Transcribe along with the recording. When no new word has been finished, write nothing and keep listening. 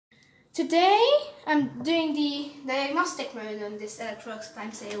Today I'm doing the diagnostic mode on this Electrolux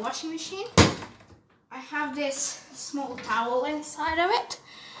TimeSaver washing machine. I have this small towel inside of it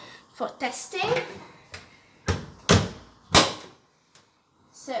for testing.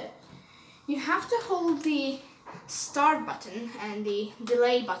 So you have to hold the start button and the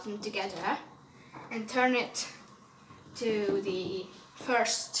delay button together and turn it to the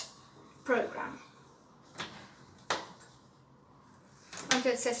first program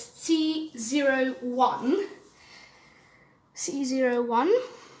until it says C01.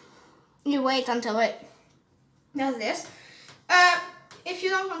 You wait until it does this. If you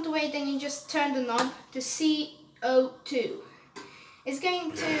don't want to wait, then you just turn the knob to CO2. It's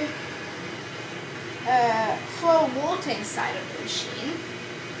going to flow water inside of the machine.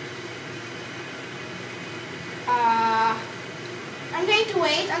 I'm going to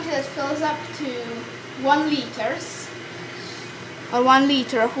wait until it fills up to 1 liter or 1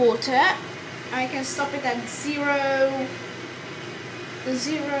 liter of water. I can stop it at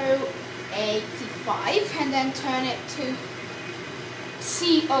 0.85 and then turn it to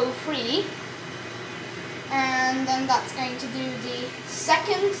CO3, and then that's going to do the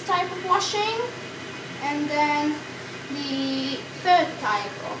second type of washing and then the third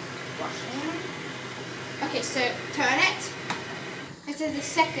type of washing. Okay, so turn it. This is the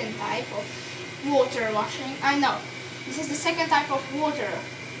second type of water washing. This is the second type of water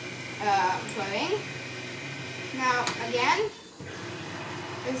flowing. Now again,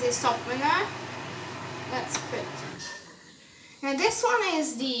 this is softener. Let's put. Now this one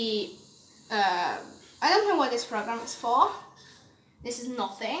is the. I don't know what this program is for. This is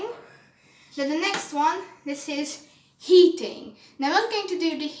nothing. Then the next one, this is heating. Now I'm not going to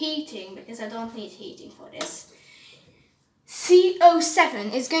do the heating because I don't need heating for this.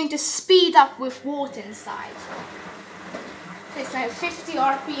 CO7 is going to speed up with water inside. So it's now 50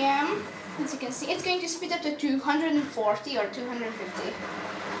 RPM. As you can see, it's going to speed up to 240 or 250.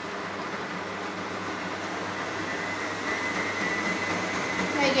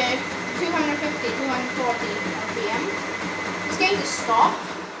 There you go, 250, 240 RPM. It's going to stop.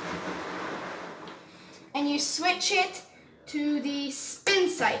 And you switch it to the spin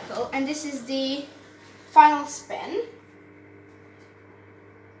cycle, and this is the final spin.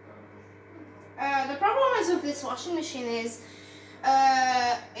 The problem is with this washing machine is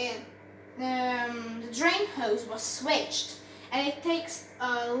the drain hose was switched, and it takes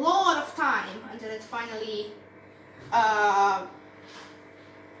a lot of time until it finally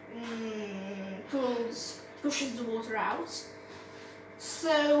pushes the water out.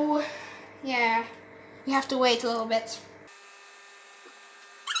 So yeah, you have to wait a little bit.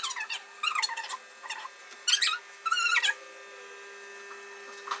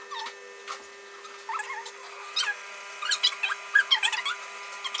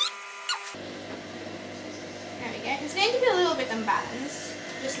 There we go. It's going to be a little bit unbalanced,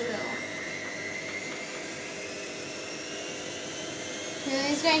 just a little.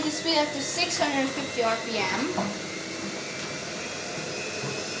 And it's going to speed up to 650 RPM.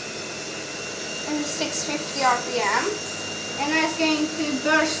 And 650 RPM. And then it's going to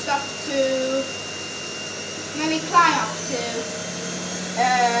burst up to, maybe climb up to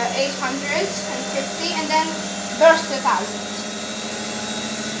 850 and then burst to 1000.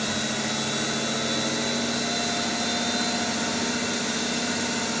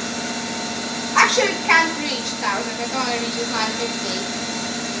 Actually, it can't reach 1000, it only reaches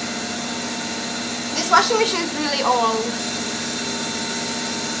 950. This washing machine is really old.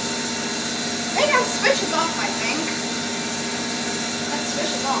 Maybe I'll switch it off, I think. Let's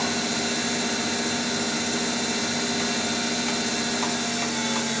switch it off.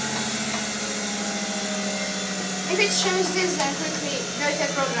 If it shows this, then quickly go to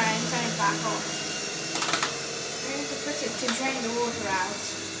the program and turn it back off. I'm going to put it to drain the water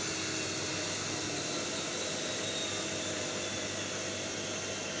out.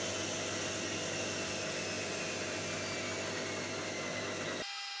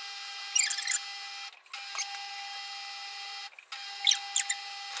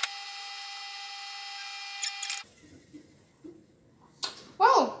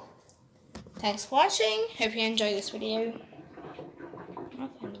 Well, thanks for watching. Hope you enjoyed this video.